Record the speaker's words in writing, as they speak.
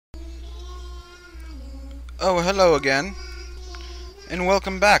Oh, hello again, and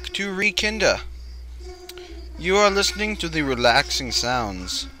welcome back to Rekinder. You are listening to the relaxing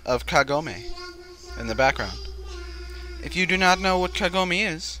sounds of Kagome in the background. If you do not know what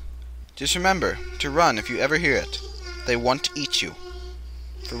Kagome is, just remember to run if you ever hear it. They want to eat you.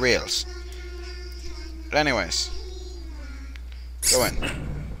 For reals. But anyways, go in.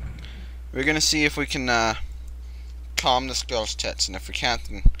 We're gonna see if we can calm this girl's tits, and if we can't,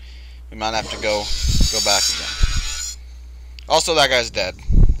 then we might have to go back again. Also, that guy's dead.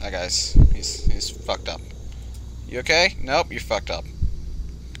 That guy's he's fucked up. You okay? Nope, you're fucked up.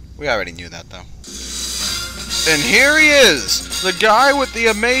 We already knew that though. And here he is, the guy with the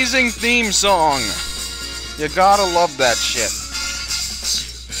amazing theme song. You gotta love that shit.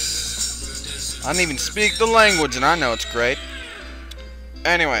 I don't even speak the language, and I know it's great.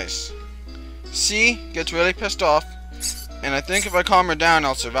 Anyways, C gets really pissed off, and I think if I calm her down,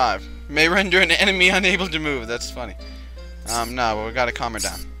 I'll survive. May render an enemy unable to move. That's funny. No, but we gotta calm her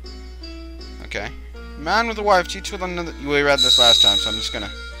down. Okay. Man with a wife cheats with another. We read this last time, so I'm just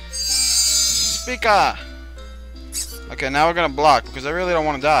gonna. Speaker! Okay, now we're gonna block, because I really don't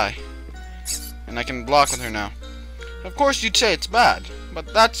want to die. And I can block with her now. Of course you'd say it's bad,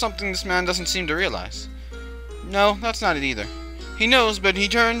 but that's something this man doesn't seem to realize. No, that's not it either. He knows, but he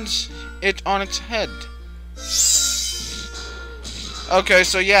turns it on its head. Okay,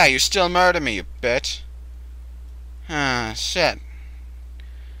 so yeah, you still murder me, you bitch. Ah, shit.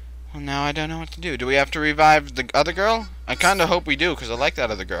 Well, now I don't know what to do. Do we have to revive the other girl? I kinda hope we do, because I like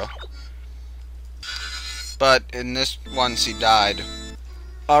that other girl. But in this one, she died.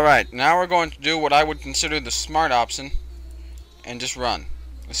 Alright, now we're going to do what I would consider the smart option, and just run.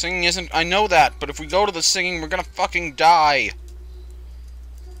 The singing isn't... I know that, but if we go to the singing, we're gonna fucking die.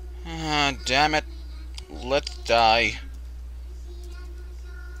 Ah, damn it. Let's die.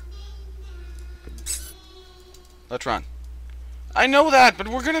 Let's run. I know that, but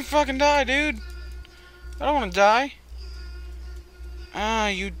we're gonna fucking die, dude. I don't wanna die. Ah,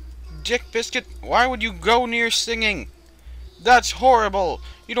 you dick biscuit. Why would you go near singing? That's horrible.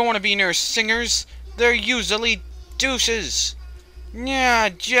 You don't want to be near singers. They're usually douches. Yeah,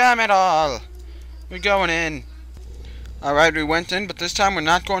 jam it all. We're going in. Alright, we went in, but this time we're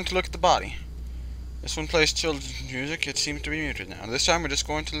not going to look at the body. This one plays children's music. It seems to be muted now. This time we're just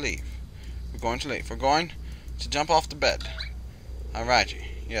going to leave. We're going to leave. We're going to jump off the bed. Alright.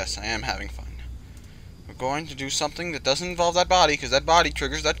 Yes, I am having fun. We're going to do something that doesn't involve that body, because that body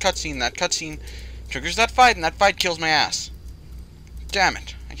triggers that cutscene. That cutscene triggers that fight, and that fight kills my ass. Damn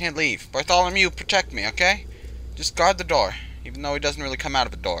it. I can't leave. Bartholomew, protect me, okay? Just guard the door, even though he doesn't really come out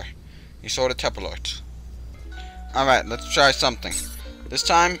of a door. He sort of teleports. Alright, let's try something. This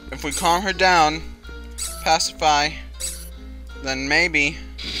time, if we calm her down, pacify, then maybe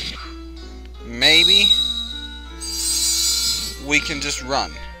we can just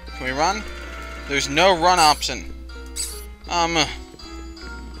run. Can we run? There's no run option.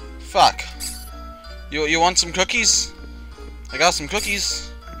 Fuck. You want some cookies? I got some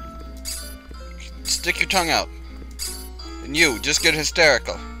cookies. Stick your tongue out. And you, just get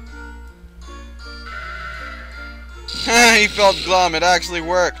hysterical. He felt glum. It actually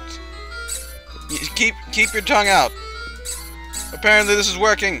worked. Keep your tongue out. Apparently this is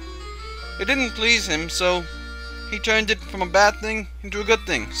working. It didn't please him, so he turned it from a bad thing into a good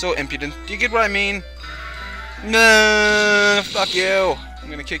thing. So impudent. Do you get what I mean? No, fuck you. I'm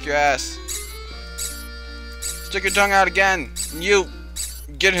gonna kick your ass. Stick your tongue out again. And you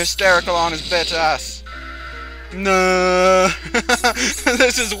get hysterical on his bitch ass. No.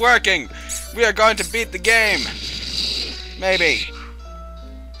 This is working. We are going to beat the game. Maybe.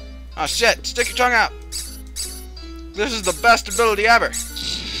 Oh shit, stick your tongue out. This is the best ability ever.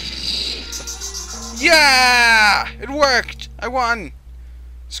 Yeah! It worked! I won!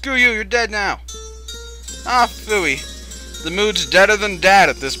 Screw you, you're dead now. Ah, phooey. The mood's deader than dad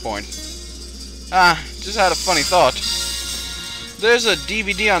at this point. Ah, just had a funny thought. There's a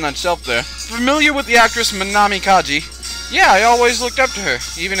DVD on that shelf there. Familiar with the actress Manami Kaji? Yeah, I always looked up to her,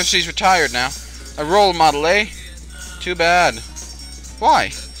 even if she's retired now. A role model, eh? Too bad.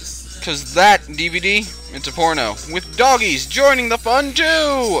 Why? 'Cause that DVD, it's a porno. With doggies joining the fun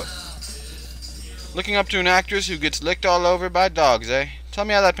too! Looking up to an actress who gets licked all over by dogs, eh? Tell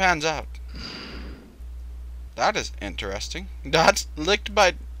me how that pans out. That is interesting. That's licked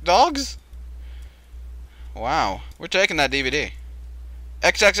by dogs? Wow. We're taking that DVD.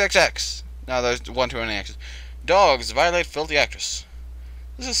 XXXX. No, there's one too many X's. Dogs violate filthy actress.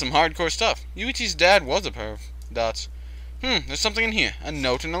 This is some hardcore stuff. Yuichi's dad was a perv. Dots. There's something in here. A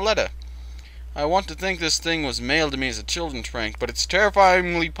note and a letter. I want to think this thing was mailed to me as a children's prank, but it's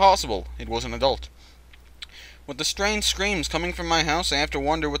terrifyingly possible it was an adult. With the strange screams coming from my house, I have to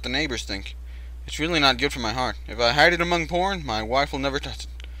wonder what the neighbors think. It's really not good for my heart. If I hide it among porn, my wife will never touch it.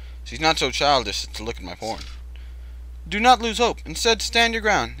 She's not so childish as to look at my porn. Do not lose hope. Instead, stand your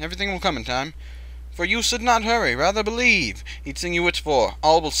ground. Everything will come in time. For you should not hurry, rather believe. Each thing you wish for,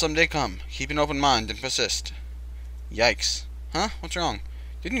 all will someday come. Keep an open mind and persist. Yikes. Huh? What's wrong?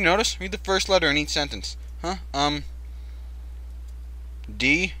 Didn't you notice? Read the first letter in each sentence. Huh?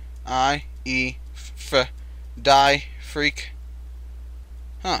 D-I-E-F. Die. Freak.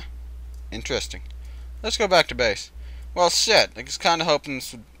 Huh. Interesting. Let's go back to base. Well, shit. I was kinda hoping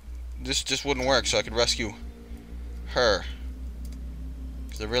this just wouldn't work so I could rescue her.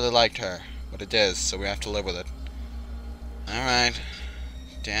 Because I really liked her. But it is, so we have to live with it. Alright.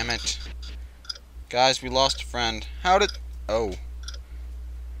 Damn it. Guys, we lost a friend. How did... Oh.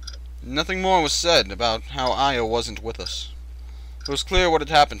 Nothing more was said about how Aya wasn't with us. It was clear what had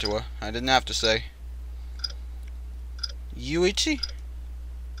happened to her. I didn't have to say. Yuichi?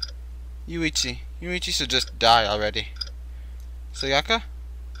 Yuichi should just die already. Sayaka?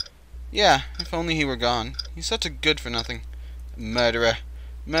 Yeah, if only he were gone. He's such a good-for-nothing murderer.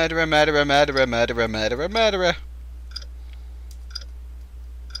 Murderer, murderer, murderer, murderer, murderer, murderer.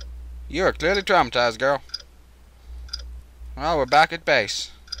 You are clearly traumatized, girl. Well, we're back at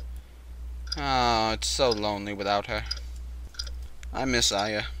base. Oh, it's so lonely without her. I miss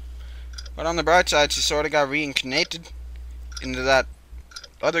Aya. But on the bright side, she sort of got reincarnated into that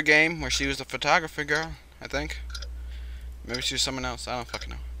other game where she was the photographer girl, I think. Maybe she was someone else. I don't fucking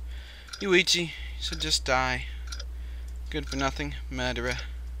know. Yuichi should just die. Good for nothing. Murderer.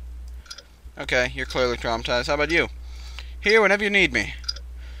 Okay, you're clearly traumatized. How about you? Here whenever you need me.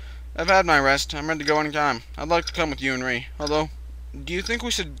 I've had my rest. I'm ready to go anytime. I'd like to come with you and Ree. Although, do you think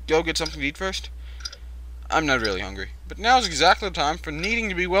we should go get something to eat first? I'm not really hungry. But now's exactly the time for needing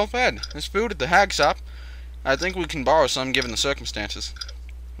to be well fed. There's food at the hag shop. I think we can borrow some given the circumstances.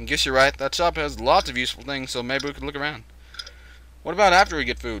 I guess you're right. That shop has lots of useful things, so maybe we could look around. What about after we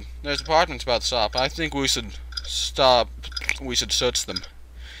get food? There's apartments about the shop. I think we should stop. We should search them.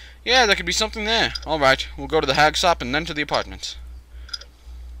 Yeah, there could be something there. Alright, we'll go to the hag shop and then to the apartments.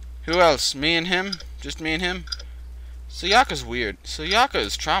 Who else? Me and him? Just me and him? Sayaka's weird. Sayaka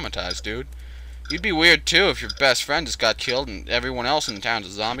is traumatized, dude. You'd be weird too if your best friend just got killed and everyone else in the town's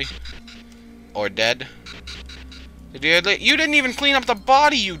a zombie. Or dead. You didn't even clean up the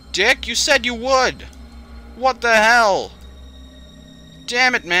body, you dick! You said you would! What the hell?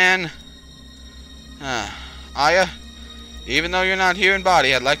 Damn it, man. Aya? Even though you're not here in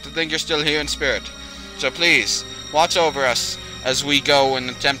body, I'd like to think you're still here in spirit. So please, watch over us as we go and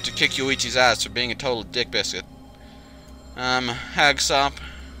attempt to kick Yuichi's ass for being a total dick biscuit. Hag shop.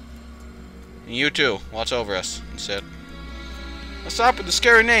 You too, watch over us, instead. A shop with a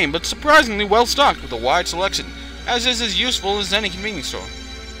scary name, but surprisingly well stocked with a wide selection, as is as useful as any convenience store.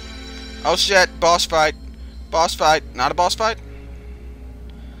 Oh shit, boss fight. Boss fight, not a boss fight?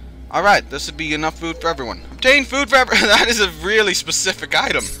 Alright, this would be enough food for everyone. Obtain food for everyone. That is a really specific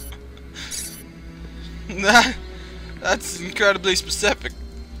item. That's incredibly specific.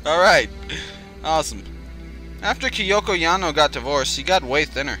 Alright. Awesome. After Kyoko Yano got divorced, she got way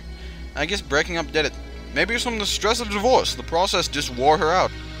thinner. I guess breaking up did it. Maybe it was from the stress of the divorce. The process just wore her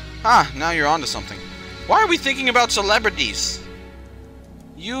out. Now you're onto something. Why are we thinking about celebrities?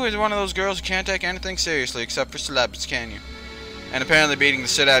 You are one of those girls who can't take anything seriously except for celebs, can you? And apparently beating the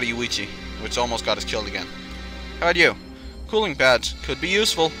shit out of Yuichi, which almost got us killed again. How about you? Cooling pads. Could be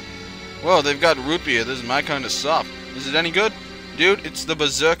useful. Whoa, they've got root beer. This is my kind of stuff. Is it any good? Dude, it's the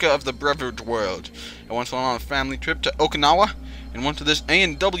berserker of the beverage world. I once went on a family trip to Okinawa and went to this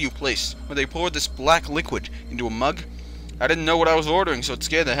A&W place where they poured this black liquid into a mug. I didn't know what I was ordering, so it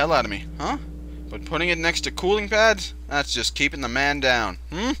scared the hell out of me. Huh? But putting it next to cooling pads? That's just keeping the man down.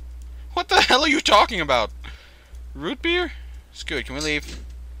 What the hell are you talking about? Root beer? Screw it, can we leave?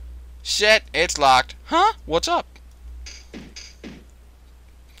 Shit, it's locked. Huh? What's up?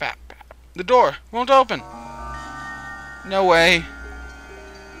 The door won't open. No way.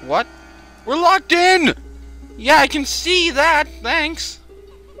 What? We're locked in! Yeah, I can see that. Thanks.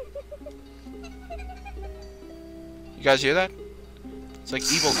 You guys hear that? It's like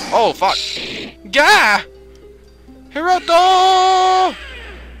evil. Oh, fuck. Gah! Hiroto!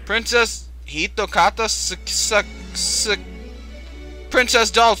 Princess Hitokata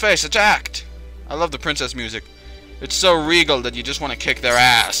Princess Dollface attacked! I love the princess music. It's so regal that you just want to kick their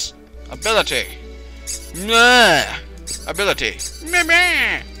ass. Ability. Nah. Ability.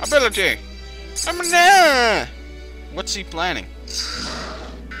 Meh. Ability. Nah. What's he planning?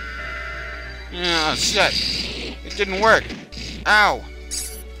 Oh, shit. It didn't work. Ow.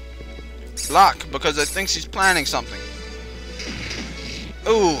 Block, because I think she's planning something.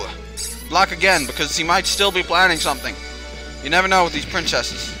 Ooh. Block again, because he might still be planning something. You never know with these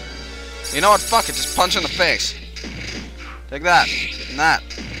princesses. You know what? Fuck it. Just punch in the face. Take that. And that.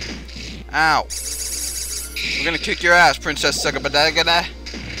 Ow. We're gonna kick your ass, Princess Sagabadagada.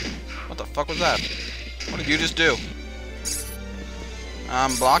 What the fuck was that? What did you just do?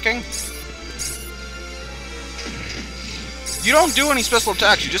 Blocking? You don't do any special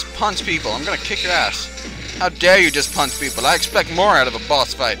attacks, you just punch people. I'm gonna kick your ass. How dare you just punch people? I expect more out of a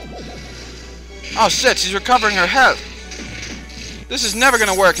boss fight. Oh shit, she's recovering her health. This is never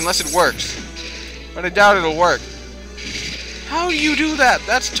gonna work unless it works. But I doubt it'll work. How do you do that?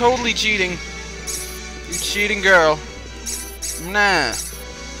 That's totally cheating. You cheating girl. Nah.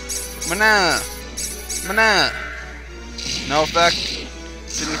 Nah. Nah. No effect.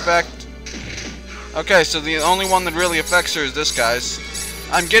 Didn't affect. Okay, so the only one that really affects her is this guy's.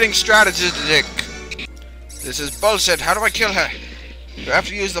 I'm getting strategic. This is bullshit. How do I kill her? Do I have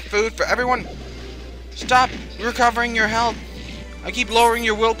to use the food for everyone? Stop recovering your health. I keep lowering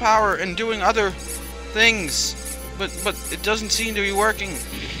your willpower and doing other things. But it doesn't seem to be working.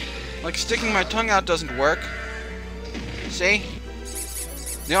 Like sticking my tongue out doesn't work. See?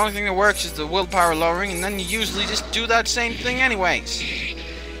 The only thing that works is the willpower lowering, and then you usually just do that same thing anyways.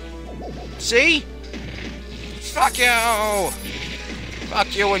 See? Fuck you!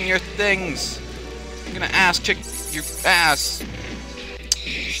 Fuck you and your things. I'm gonna ass kick your ass.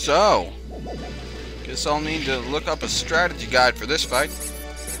 So, guess I'll need to look up a strategy guide for this fight.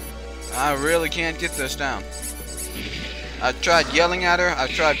 I really can't get this down. I've tried yelling at her. I've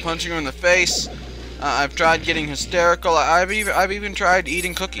tried punching her in the face. I've tried getting hysterical. I've even tried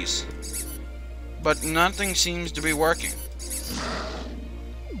eating cookies. But nothing seems to be working.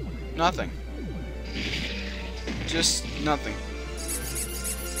 Nothing. Just nothing.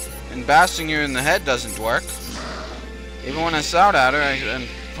 And bashing her in the head doesn't work. Even when I shout at her and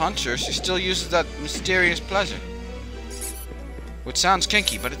punch her, she still uses that mysterious pleasure. Which sounds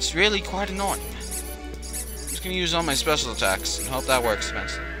kinky, but it's really quite annoying. I'm just gonna use all my special attacks and hope that works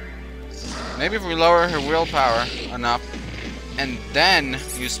eventually. Maybe if we lower her willpower enough and then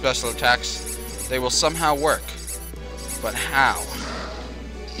use special attacks, they will somehow work. But how?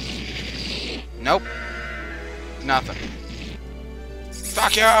 Nope. Nothing.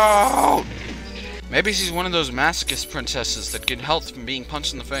 Fuck you! Maybe she's one of those masochist princesses that get health from being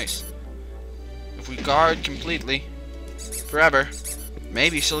punched in the face. If we guard completely, forever,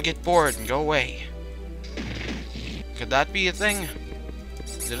 maybe she'll get bored and go away. Could that be a thing?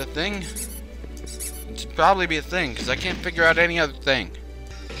 Is it a thing? It should probably be a thing, because I can't figure out any other thing.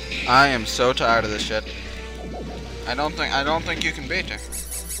 I am so tired of this shit. I don't think you can beat her.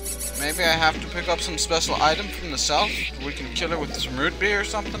 Maybe I have to pick up some special item from the south. We can kill her with some root beer or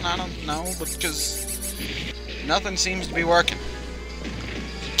something. I don't know, but because nothing seems to be working.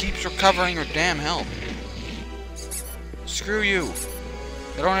 She keeps recovering her damn health. Screw you.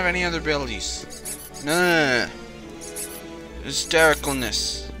 I don't have any other abilities. Nah.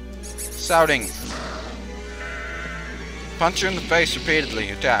 Hystericalness. Shouting. Punch her in the face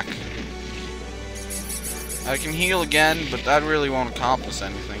repeatedly. Attack. I can heal again, but that really won't accomplish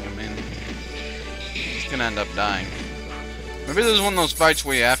anything. I mean, she's gonna end up dying. Maybe there's one of those fights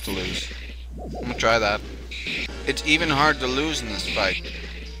where you have to lose. I'm gonna try that. It's even hard to lose in this fight.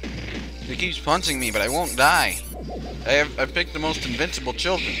 He keeps punching me, but I won't die. I picked the most invincible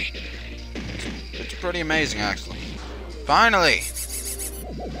children. It's pretty amazing, actually. Finally!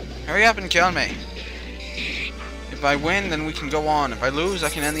 Hurry up and kill me. If I win, then we can go on. If I lose, I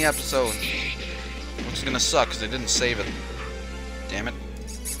can end the episode. Which is gonna suck, because I didn't save it. Damn it.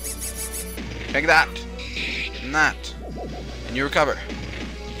 Take that. And that. And you recover.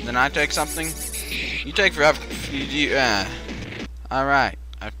 Then I take something. You take forever. Alright.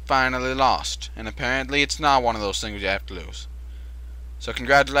 I finally lost. And apparently it's not one of those things you have to lose. So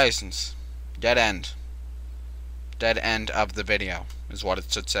congratulations. Dead end. Dead end of the video is what it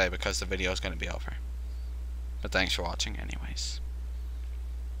should say, because the video is going to be over. But thanks for watching anyways.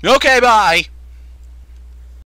 Okay, bye!